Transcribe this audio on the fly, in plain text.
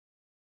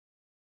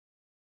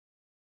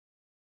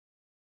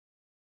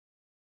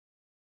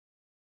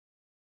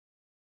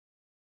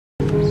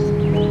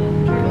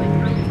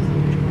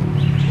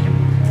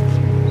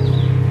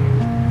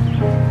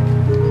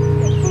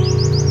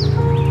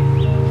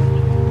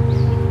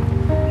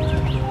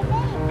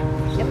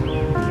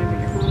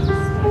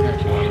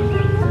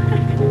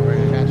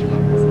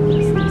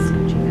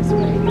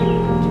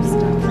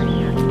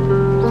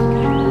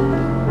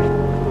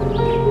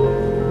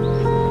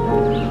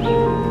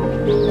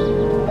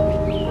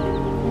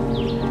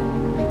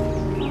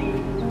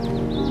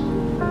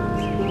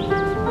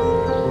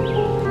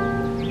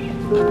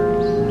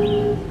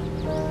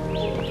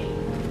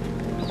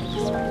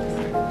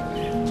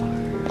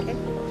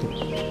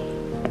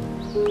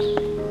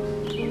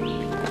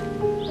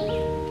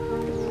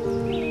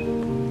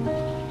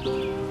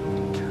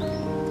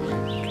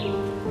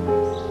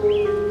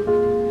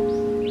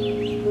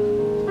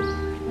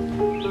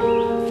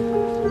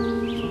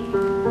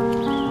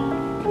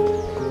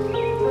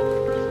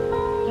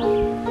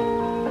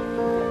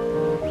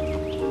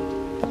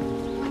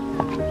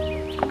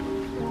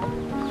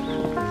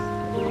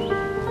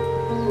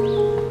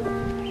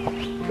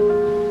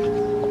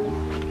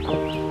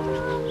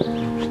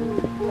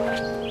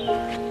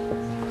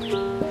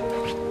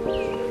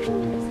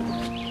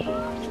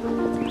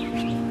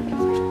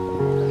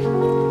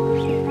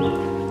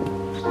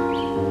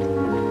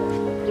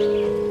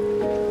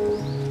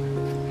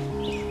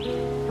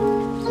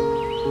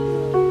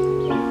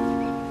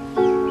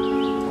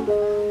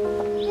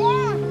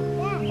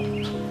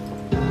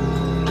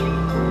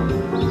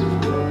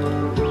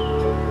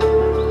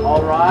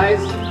all rise.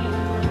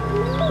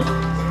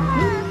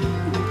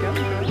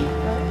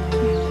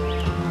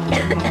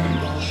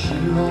 She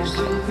rolls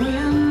the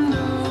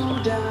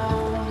window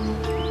down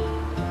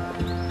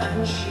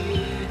and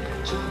she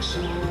talks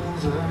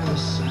over the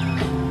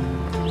sound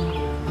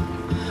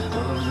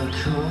of the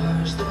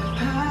cars that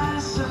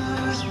pass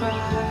us by.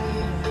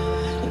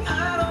 And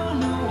I don't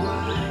know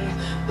why,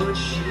 but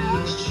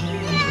she's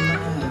changed my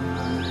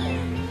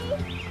mind.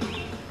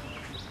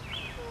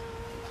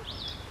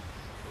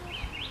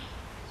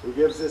 Who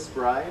gives this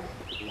bride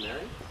to be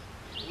married?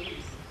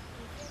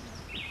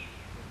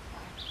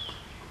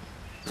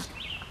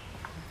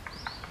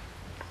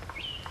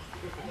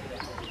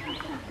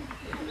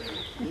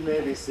 You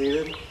may be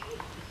seated.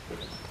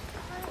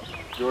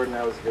 Jordan,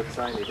 that was a good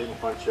sign. He didn't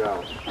punch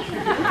out.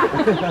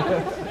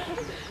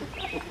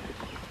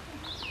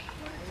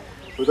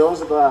 For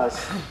those of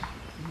us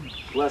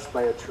blessed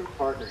by a true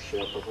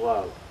partnership of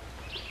love,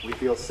 we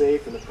feel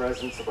safe in the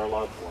presence of our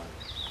loved one.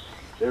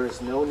 There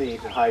is no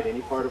need to hide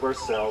any part of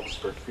ourselves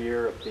for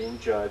fear of being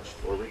judged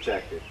or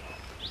rejected.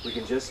 We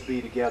can just be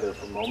together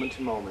from moment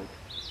to moment,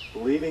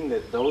 believing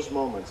that those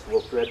moments will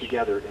thread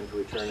together into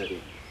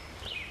eternity.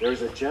 There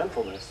is a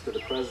gentleness to the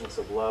presence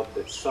of love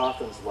that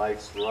softens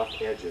life's rough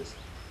edges.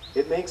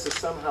 It makes us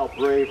somehow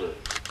braver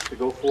to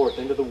go forth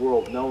into the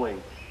world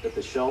knowing that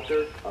the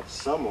shelter of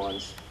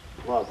someone's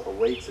love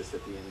awaits us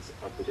at the end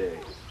of the day.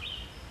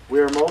 We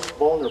are most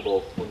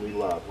vulnerable when we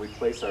love. We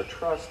place our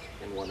trust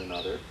in one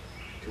another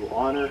to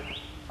honor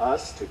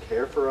us, to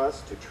care for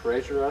us, to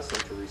treasure us,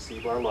 and to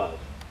receive our love.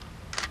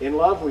 In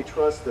love, we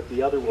trust that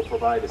the other will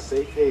provide a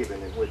safe haven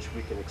in which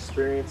we can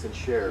experience and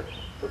share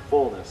the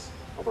fullness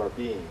of our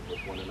being with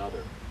one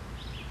another.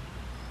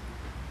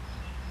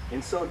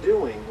 In so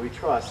doing, we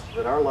trust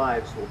that our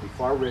lives will be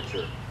far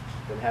richer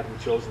than had we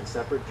chosen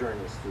separate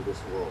journeys through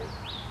this world.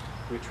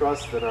 We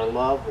trust that our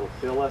love will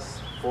fill us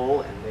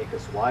full and make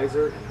us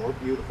wiser and more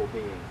beautiful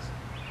beings.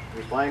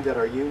 We find that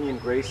our union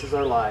graces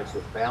our lives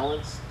with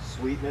balance,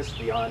 sweetness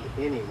beyond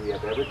any we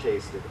have ever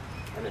tasted,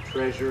 and a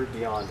treasure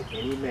beyond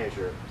any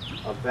measure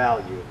of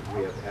value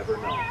we have ever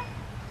known.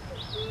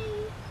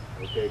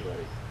 Okay,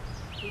 buddy.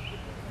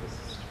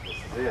 This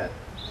is it,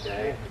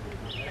 okay?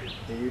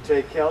 Do you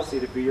take Kelsey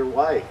to be your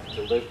wife,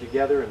 to live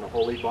together in the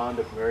holy bond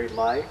of married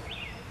life?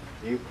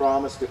 Do you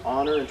promise to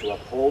honor and to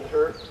uphold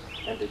her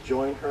and to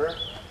join her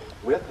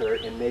with her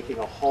in making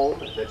a home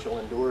that shall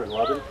endure in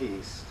love and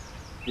peace?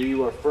 Do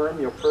you affirm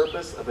your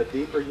purpose of a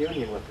deeper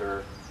union with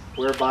her,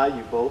 whereby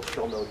you both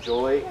shall know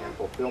joy and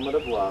fulfillment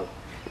of love?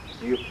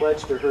 Do you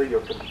pledge to her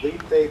your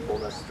complete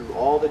faithfulness through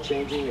all the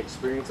changing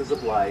experiences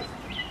of life,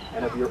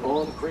 and of your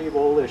own free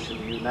volition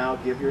do you now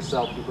give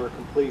yourself to her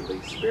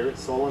completely, spirit,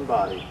 soul, and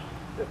body,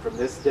 that from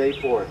this day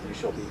forth you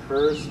shall be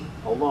hers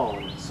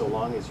alone so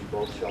long as you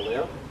both shall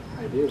live?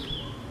 I do.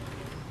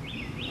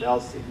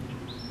 Elsie,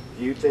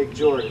 do you take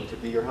Jordan to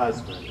be your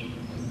husband,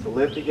 to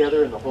live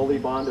together in the holy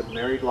bond of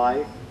married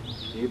life?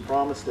 Do you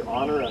promise to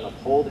honor and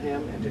uphold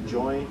him and to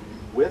join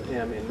with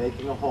him in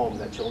making a home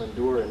that shall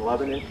endure in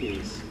love and in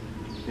peace?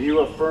 Do you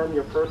affirm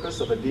your purpose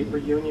of a deeper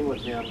union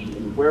with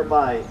him,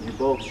 whereby you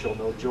both shall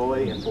know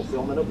joy and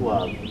fulfillment of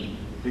love?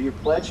 Do you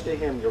pledge to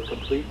him your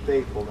complete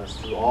faithfulness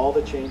through all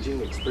the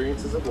changing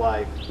experiences of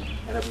life,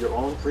 and of your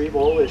own free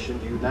volition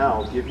do you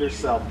now give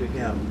yourself to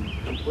him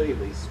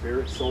completely,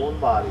 spirit, soul, and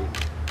body,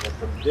 that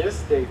from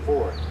this day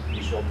forth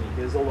you shall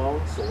be his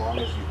alone so long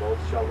as you both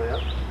shall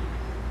live?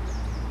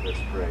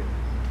 Let's pray.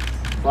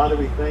 Father,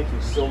 we thank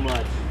you so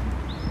much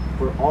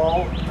for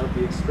all of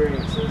the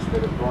experiences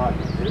that have brought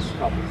this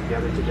couple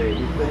together today.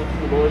 We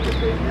thank you, Lord, that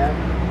they met,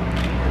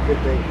 and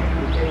that they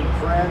became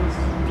friends,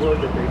 Lord,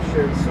 that they've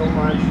shared so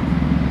much,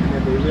 and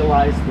that they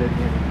realized that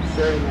in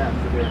sharing that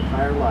for their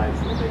entire lives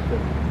will make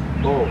them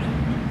both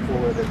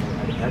fuller than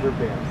they had ever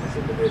been as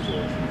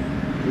individuals.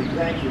 We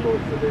thank you,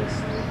 Lord, for this.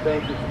 And we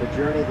thank you for the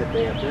journey that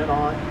they have been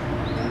on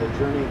and the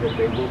journey that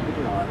they will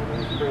be on. And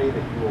we pray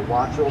that you will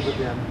watch over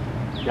them,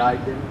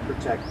 guide them,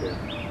 protect them.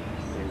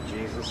 In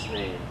Jesus'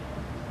 name.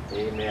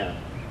 Amen.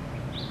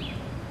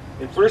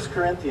 In 1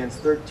 Corinthians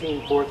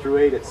 13, 4 through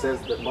 8, it says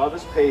that love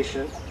is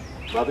patient,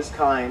 love is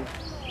kind,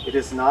 it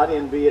is not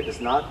envy, it does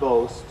not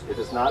boast, it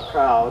is not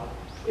proud,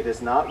 it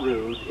is not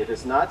rude, it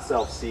is not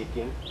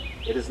self-seeking,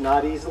 it is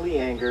not easily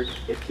angered,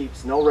 it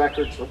keeps no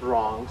records of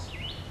wrongs.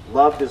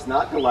 Love does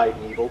not delight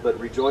in evil, but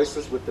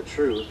rejoices with the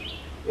truth.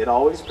 It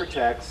always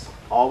protects,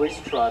 always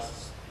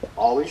trusts,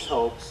 always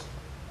hopes,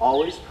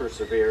 always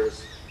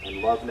perseveres,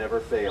 and love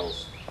never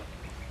fails.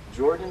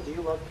 Jordan, do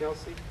you love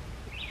Kelsey?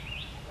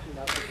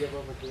 Not to give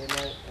over game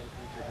night and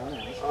future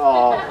hunters.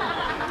 Oh,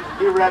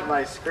 he read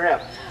my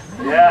script.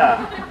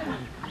 Yeah.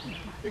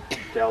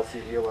 Kelsey,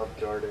 do you love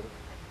Jordan?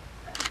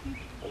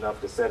 Enough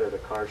to sit at a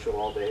car show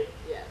all day?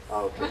 Yes.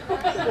 Oh, okay.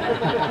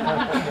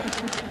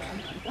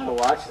 Gotta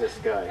watch this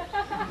guy.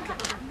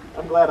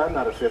 I'm glad I'm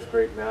not a 5th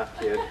grade math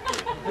kid.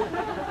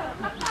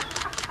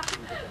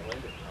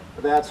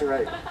 That's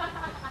right.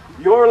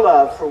 Your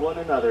love for one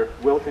another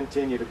will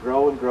continue to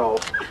grow and grow,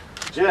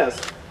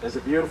 just as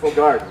a beautiful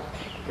garden,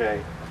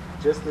 okay?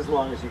 Just as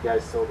long as you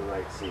guys sow the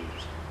right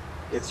seeds.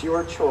 It's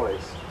your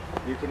choice.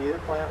 You can either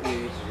plant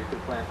weeds or you can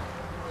plant,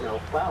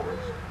 flowers.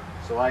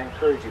 So I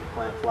encourage you to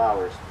plant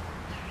flowers.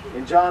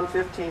 In John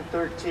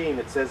 15:13,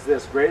 it says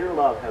this, "Greater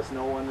love has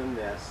no one than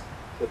this,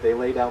 that they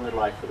lay down their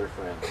life for their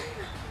friends."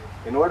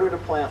 In order to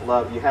plant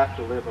love, you have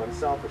to live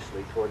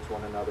unselfishly towards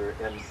one another.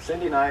 And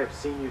Cindy and I have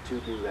seen you two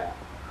do that.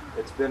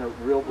 It's been a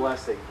real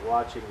blessing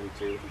watching you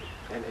two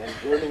and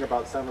learning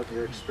about some of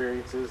your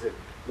experiences and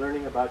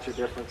learning about your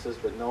differences,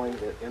 but knowing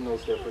that in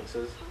those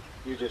differences,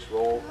 you just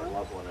roll and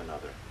love one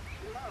another.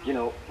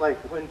 Like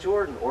when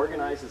Jordan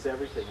organizes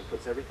everything and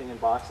puts everything in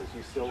boxes,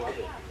 you still love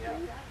it. Yeah.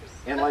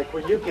 And like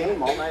when you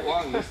game all night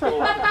long, you still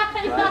love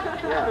it, right?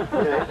 Yeah,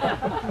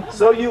 okay.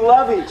 So you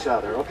love each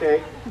other,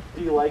 okay?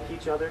 Do you like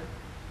each other?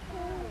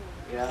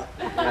 Yeah?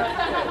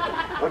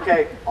 Yeah.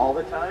 Okay, all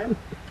the time?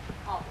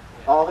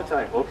 All the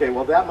time. Okay,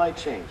 well that might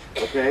change,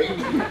 okay?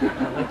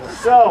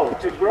 So,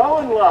 to grow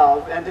in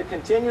love and to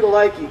continue to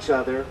like each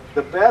other,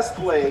 the best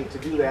way to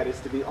do that is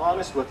to be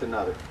honest with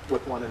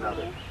one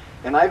another.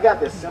 And I've got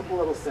this simple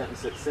little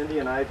sentence that Cindy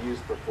and I have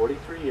used for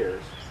 43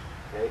 years,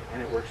 okay,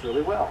 and it works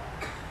really well.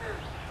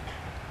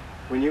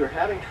 When you're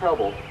having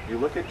trouble, you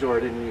look at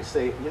Jordan and you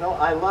say,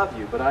 I love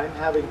you, but I'm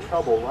having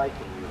trouble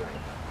liking you right now.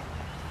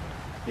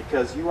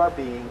 Because you are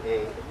being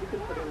you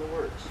can put in the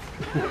words.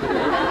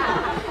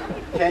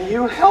 Can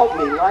you help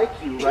me like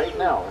you right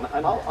now?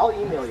 And I'll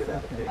email you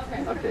that,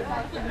 okay? Okay.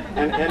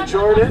 And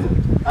Jordan,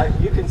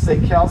 you can say,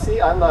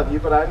 Kelsey, I love you,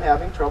 but I'm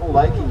having trouble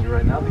liking you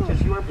right now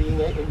because you are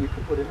being and you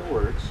can put in the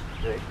words,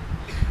 okay?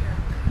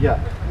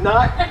 Yeah,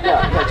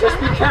 just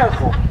be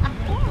careful.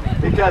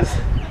 Because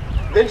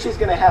then she's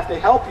going to have to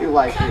help you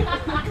like you.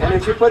 And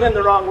if you put in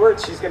the wrong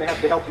words, she's going to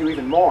have to help you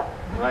even more,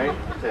 right?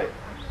 Okay.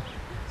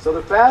 So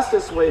the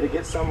fastest way to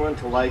get someone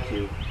to like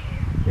you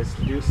is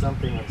to do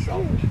something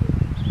unselfishly.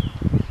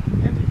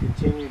 And to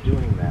continue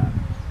doing that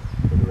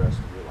for the rest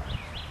of your life.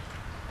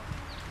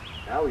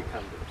 Now we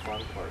come to the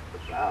fun part, the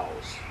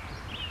vows.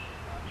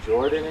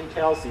 Jordan and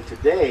Kelsey,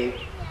 today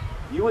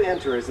you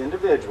enter as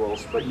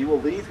individuals, but you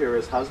will leave here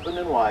as husband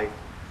and wife,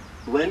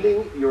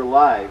 blending your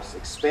lives,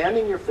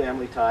 expanding your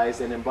family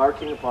ties, and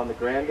embarking upon the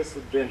grandest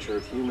adventure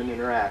of human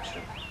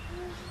interaction.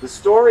 The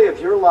story of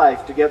your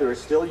life together is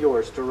still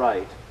yours to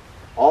write.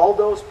 All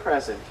those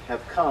present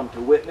have come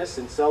to witness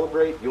and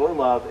celebrate your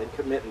love and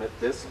commitment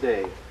this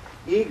day,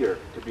 eager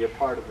to be a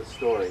part of the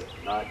story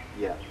not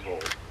yet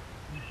told.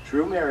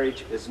 True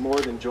marriage is more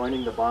than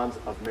joining the bonds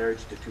of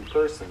marriage to two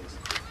persons.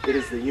 It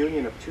is the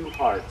union of two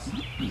hearts.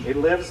 It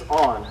lives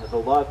on the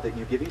love that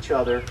you give each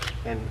other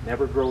and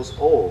never grows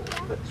old,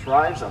 but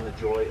thrives on the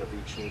joy of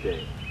each new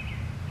day.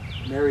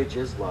 Marriage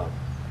is love.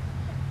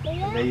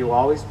 And may you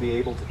always be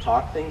able to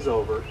talk things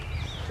over,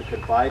 to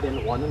confide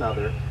in one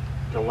another,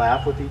 to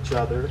laugh with each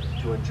other,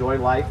 to enjoy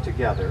life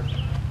together,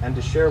 and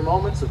to share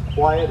moments of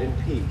quiet and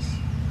peace.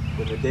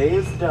 When the day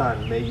is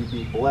done, may you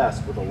be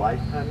blessed with a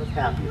lifetime of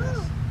happiness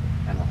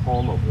and a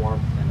home of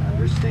warmth and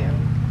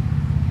understanding.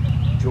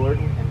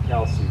 Jordan and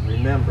Kelsey,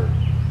 remember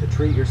to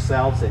treat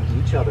yourselves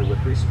and each other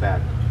with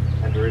respect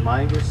and to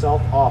remind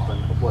yourself often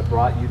of what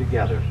brought you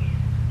together.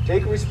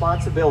 Take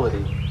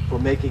responsibility for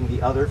making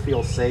the other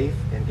feel safe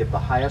and give the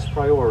highest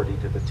priority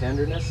to the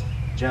tenderness,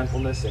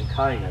 gentleness, and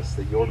kindness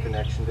that your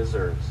connection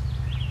deserves.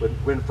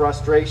 When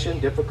frustration,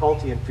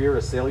 difficulty, and fear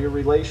assail your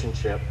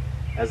relationship,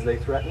 as they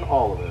threaten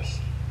all of us,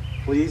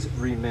 please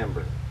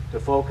remember to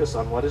focus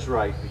on what is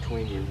right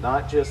between you,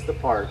 not just the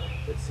part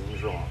that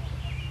seems wrong.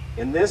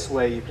 In this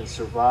way, you can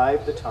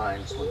survive the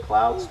times when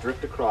clouds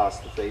drift across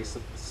the face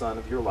of the sun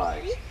of your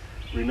lives,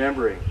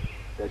 remembering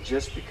that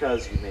just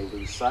because you may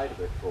lose sight of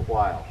it for a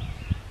while,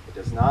 it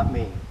does not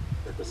mean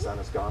that the sun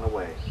has gone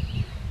away.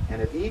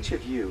 And if each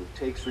of you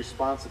takes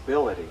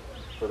responsibility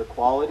for the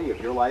quality of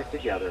your life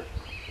together,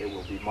 it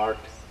will be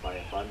marked by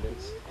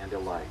abundance and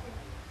delight.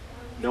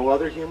 No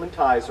other human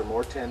ties are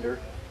more tender,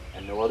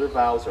 and no other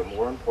vows are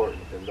more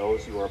important than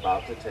those you are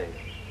about to take.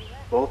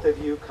 Both of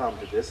you come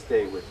to this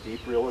day with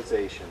deep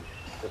realization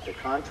that the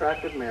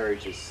contract of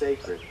marriage is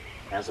sacred,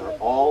 as are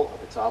all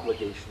of its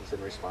obligations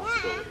and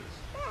responsibilities.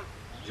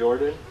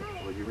 Jordan,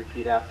 will you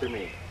repeat after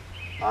me?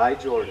 I,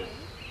 Jordan,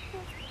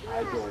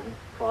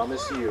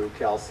 promise you,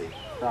 Kelsey,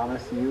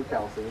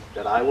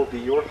 that I will be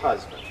your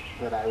husband,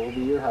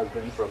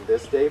 from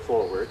this day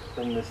forward,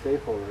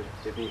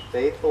 to be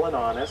faithful and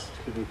honest,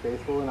 in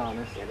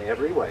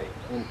every way,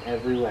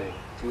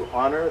 to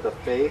honor the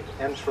faith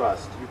and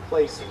trust you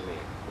place in me,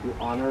 to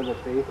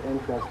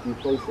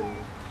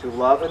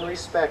love and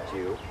respect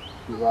you,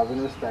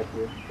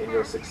 in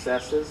your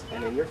successes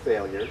and in your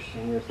failures,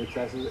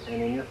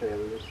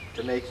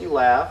 to make you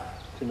laugh,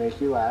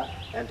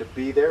 and to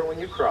be there when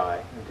you cry,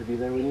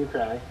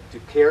 to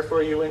care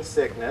for you in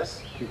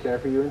sickness,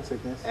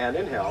 and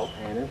in health,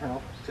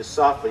 to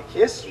softly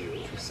kiss you.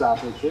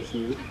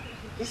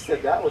 He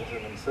said that with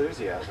an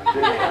enthusiasm,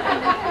 didn't he?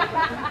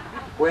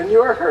 When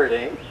you are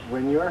hurting,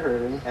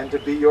 and to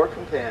be your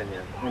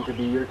companion,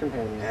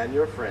 and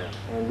your friend,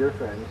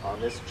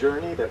 on this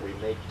journey that we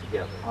make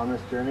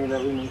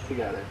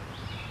together.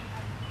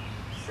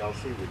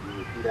 Kelsey, would you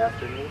repeat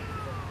after me?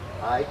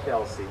 I,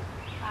 Kelsey,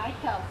 I,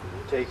 Kelsey,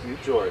 take you,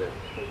 Jordan,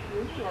 take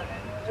you, Jordan,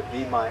 to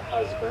be my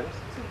husband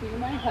to be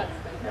my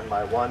husband and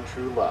my one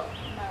true love.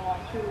 and my one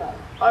true love.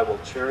 I will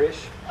cherish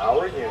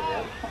our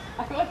union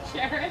I will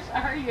cherish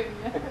our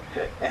union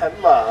and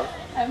love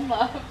and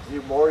love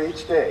you more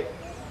each day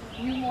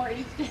you more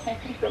each day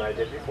than I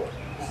did before.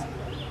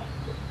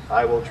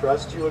 I will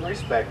trust you and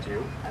respect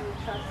you, I will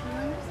trust you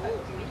and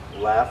respect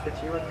you, laugh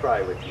with you and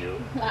cry with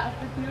you, laugh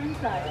with you and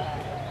cry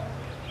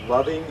with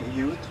loving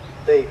you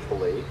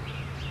faithfully you,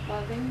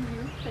 loving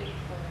you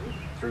faithfully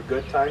through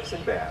good times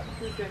and bad,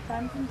 through good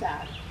times and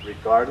bad,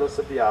 regardless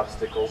of the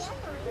obstacles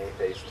we may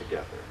face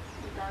together.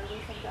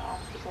 regardless of the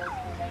obstacles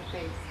we may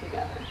face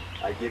together.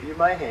 I give you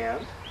my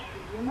hand,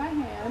 I give you my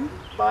hand,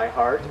 my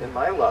heart, and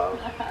my love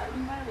my heart,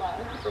 and my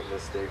love from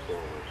this day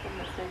forward. from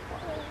this day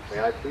forward.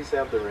 May I please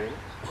have the ring?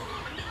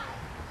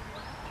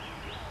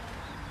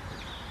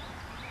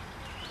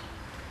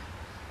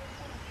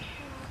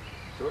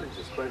 Jordan's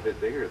just quite a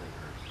bit bigger than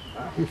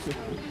hers.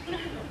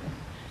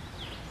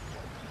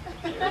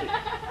 Wow.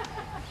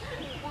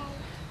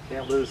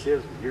 Can't lose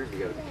his, but yours you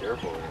gotta be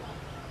careful with.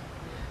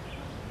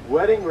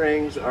 Wedding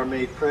rings are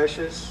made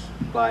precious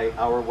by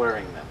our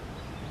wearing them.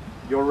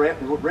 Your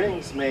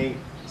rings may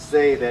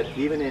say that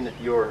even in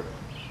your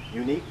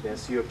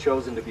uniqueness you have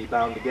chosen to be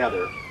bound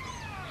together.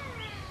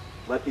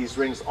 Let these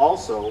rings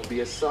also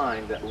be a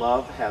sign that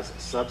love has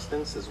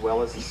substance as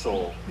well as a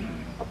soul,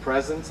 a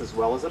presence as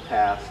well as a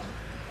past,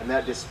 and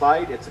that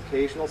despite its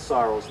occasional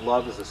sorrows,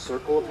 love is a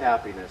circle of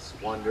happiness,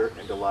 wonder,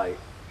 and delight.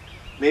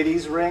 May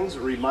these rings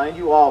remind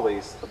you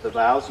always of the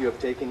vows you have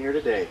taken here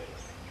today.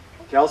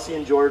 Kelsey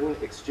and Jordan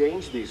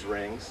exchanged these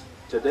rings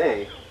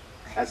today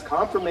as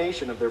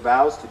confirmation of their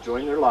vows to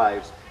join their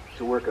lives,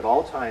 to work at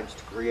all times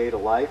to create a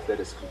life that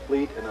is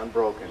complete and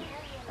unbroken,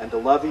 and to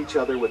love each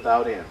other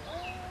without end.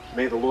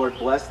 May the Lord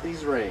bless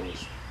these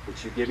rings,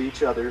 which you give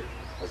each other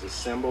as a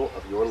symbol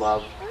of your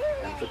love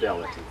and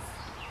fidelity.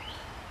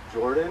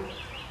 Jordan,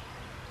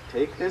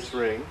 take this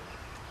ring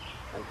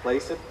and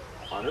place it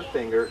on her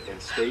finger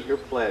and state your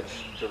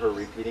pledge to her,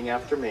 repeating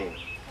after me.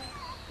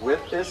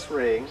 With this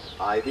ring,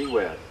 I thee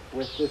wed.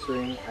 With this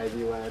ring, I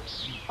thee wed.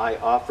 I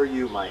offer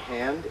you my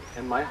hand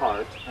and my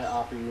heart, I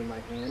offer you my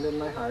hand and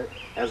my heart,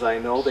 as I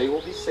know they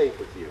will be safe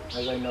with you.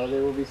 as I know they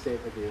will be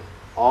safe with you.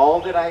 All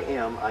that I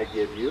am, I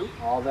give you,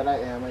 All that I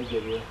am, I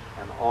give you,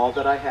 and all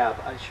that I have,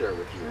 I share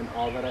with you. and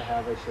all that I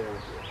have, I share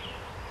with you.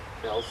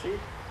 Kelsey,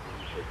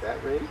 take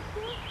that ring,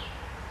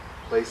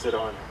 place it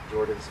on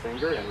Jordan's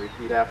finger, and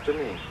repeat after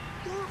me.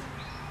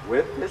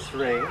 With this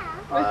ring,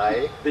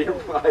 I thee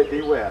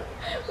wed.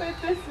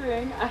 With this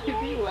ring, I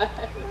thee wed.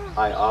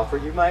 I offer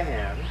you my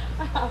hand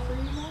I offer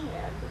you my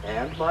hand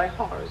and my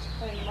heart,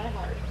 and my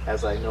heart,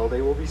 as I know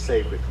they will be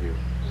safe with you.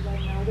 as I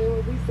know they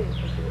will be safe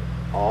with you.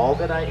 All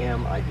that I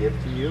am, I give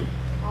to you,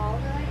 All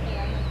that I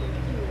am, I give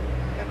to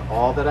you. and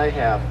all that I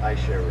have, I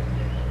share with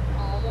you.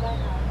 All that I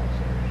have, I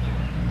share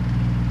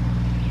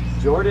with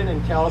you. Jordan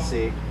and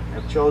Kelsey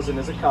have chosen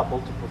as a couple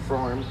to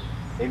perform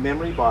a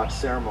memory box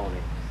ceremony.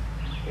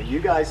 And you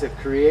guys have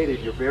created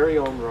your very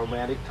own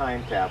romantic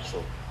time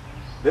capsule.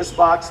 This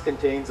box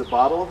contains a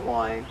bottle of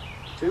wine,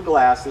 2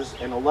 glasses,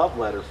 and a love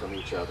letter from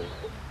each other.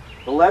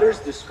 The letters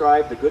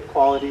describe the good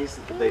qualities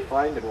that they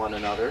find in one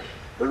another,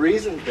 the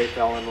reasons they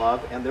fell in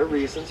love, and their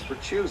reasons for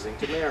choosing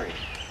to marry.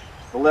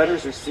 The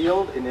letters are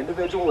sealed in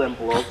individual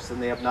envelopes,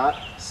 and they have not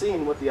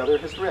seen what the other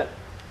has written.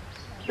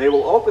 They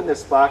will open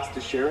this box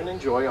to share and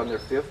enjoy on their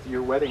 5th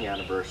year wedding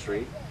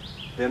anniversary,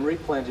 then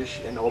replenish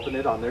and open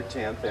it on their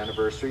 10th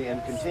anniversary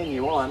and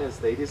continue on as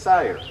they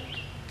desire.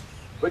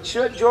 But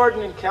should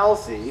Jordan and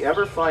Kelsey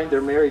ever find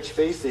their marriage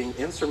facing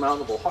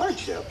insurmountable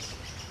hardships,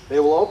 they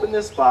will open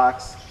this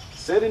box,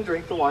 sit and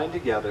drink the wine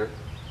together,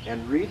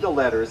 and read the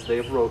letters they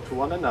have wrote to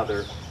one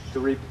another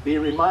to be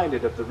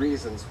reminded of the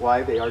reasons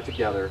why they are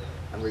together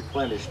and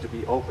replenished to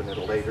be open at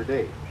a later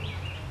date.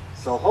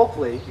 So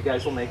hopefully you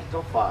guys will make it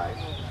till 5.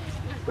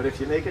 But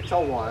if you make it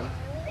till 1,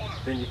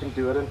 then you can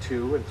do it in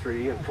 2 and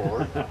 3 and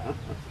 4.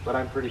 But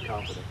I'm pretty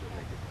confident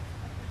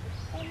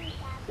you'll make it.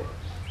 Okay.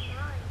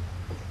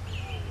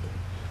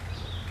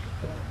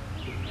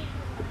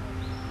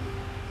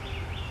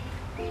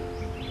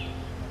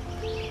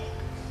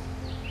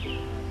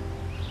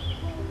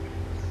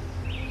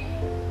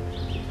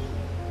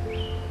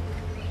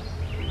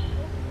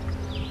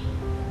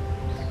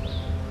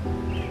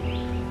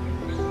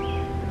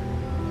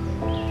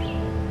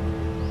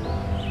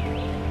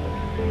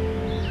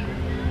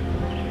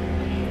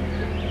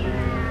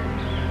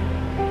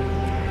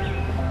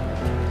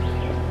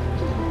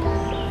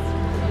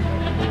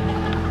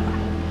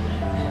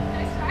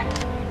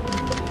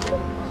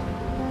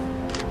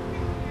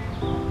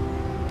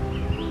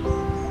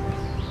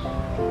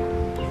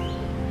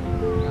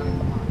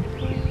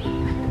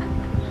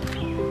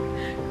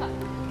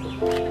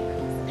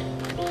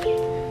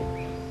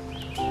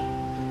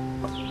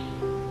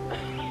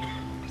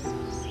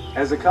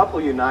 As a couple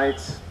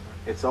unites,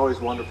 it's always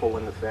wonderful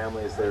when the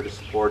family is there to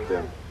support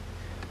them.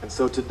 And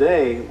so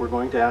today, we're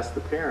going to ask the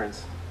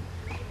parents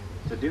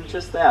to do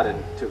just that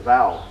and to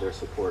vow their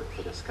support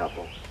for this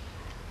couple.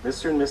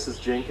 Mr. and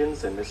Mrs.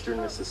 Jenkins and Mr. and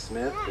Mrs.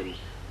 Smith and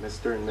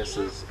Mr. and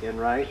Mrs.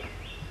 Enright,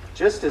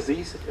 just as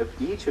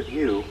each of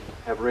you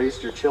have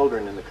raised your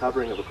children in the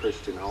covering of a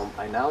Christian home,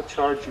 I now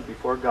charge you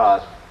before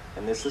God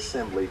and this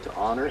assembly to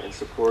honor and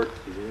support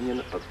the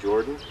union of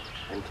Jordan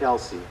and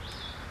Kelsey,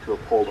 to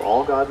uphold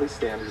all godly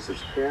standards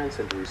as parents,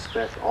 and to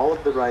respect all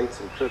of the rights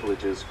and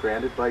privileges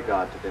granted by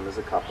God to them as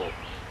a couple.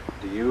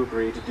 Do you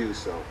agree to do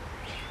so?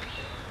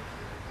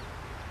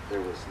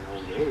 There was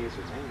no yays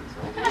or nays.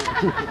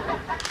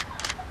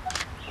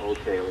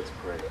 Okay, let's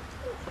pray.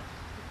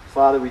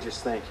 Father, we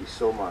just thank you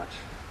so much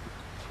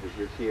that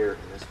you're here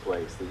in this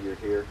place, that you're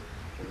here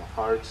in the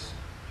hearts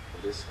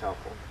of this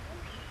couple.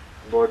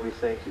 Lord, we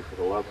thank you for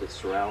the love that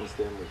surrounds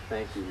them. We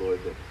thank you, Lord,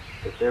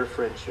 that their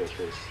friendship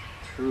is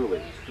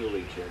truly,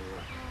 truly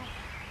genuine.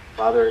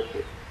 Father,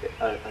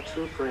 a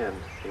true friend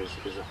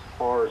is a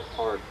hard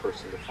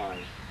person to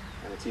find.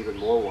 And it's even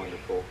more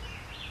wonderful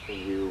when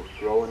you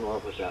grow in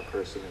love with that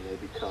person and they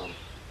become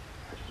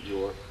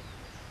your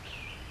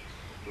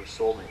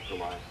soulmate for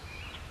life.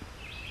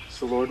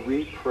 So Lord,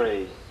 we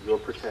pray your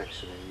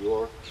protection and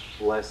your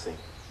blessing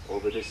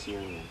over this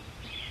union,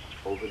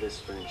 over this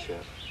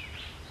friendship,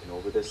 and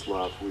over this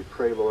love. We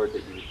pray, Lord,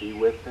 that you would be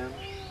with them,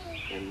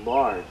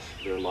 enlarge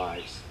their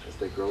lives as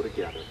they grow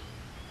together.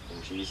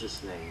 In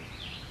Jesus' name,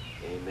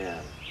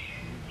 amen.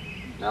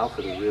 Now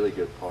for the really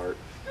good part.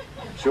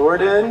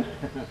 Jordan,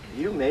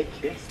 you may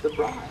kiss the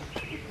bride.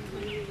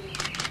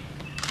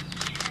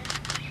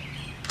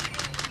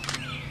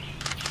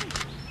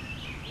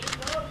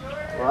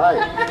 All right.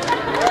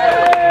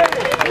 Yeah,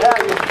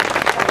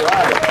 all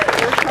right.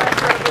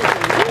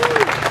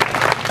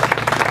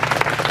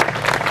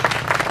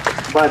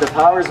 By the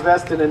powers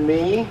vested in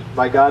me,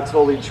 by God's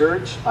holy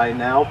church, I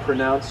now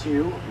pronounce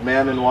you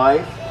man and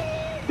wife.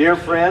 Dear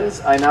friends,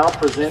 I now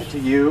present to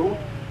you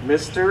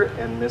Mr.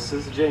 and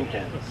Mrs.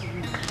 Jenkins.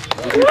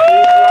 Would you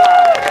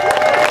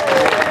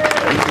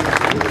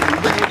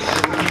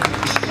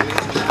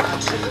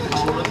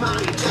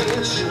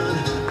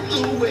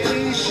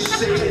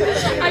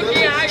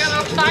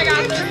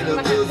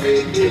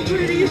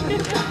please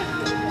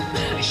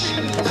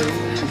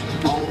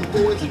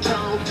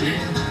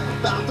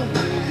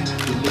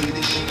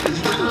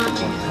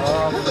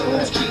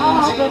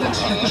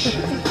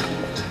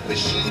but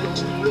she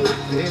don't look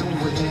that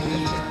way.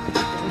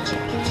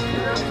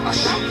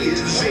 She is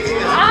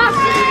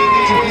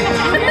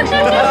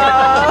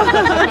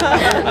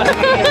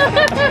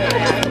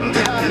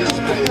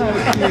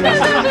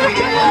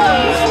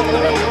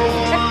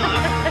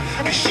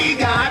she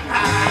got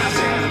eyes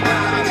and a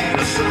mouth and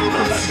a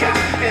silver sky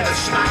and a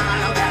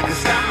smile that can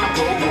stop a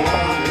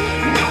war.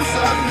 No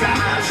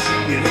surprise, she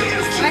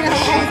is she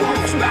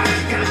walks by.